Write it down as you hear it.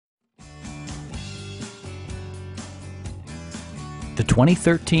the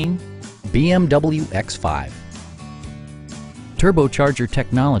 2013 BMW X5. Turbocharger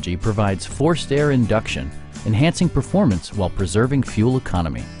technology provides forced air induction, enhancing performance while preserving fuel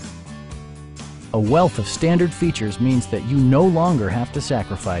economy. A wealth of standard features means that you no longer have to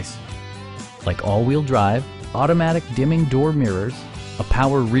sacrifice, like all-wheel drive, automatic dimming door mirrors, a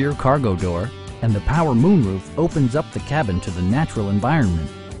power rear cargo door, and the power moonroof opens up the cabin to the natural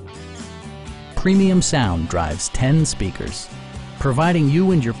environment. Premium sound drives 10 speakers, providing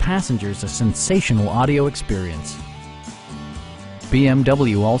you and your passengers a sensational audio experience.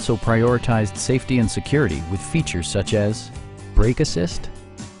 BMW also prioritized safety and security with features such as brake assist,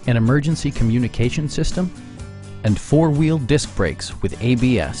 an emergency communication system, and four-wheel disc brakes with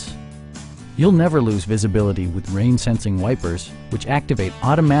ABS. You'll never lose visibility with rain-sensing wipers, which activate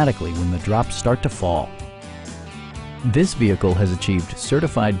automatically when the drops start to fall. This vehicle has achieved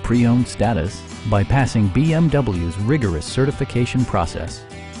certified pre-owned status by passing BMW's rigorous certification process.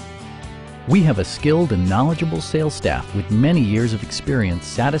 We have a skilled and knowledgeable sales staff with many years of experience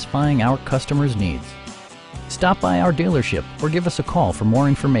satisfying our customers' needs. Stop by our dealership or give us a call for more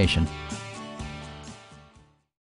information.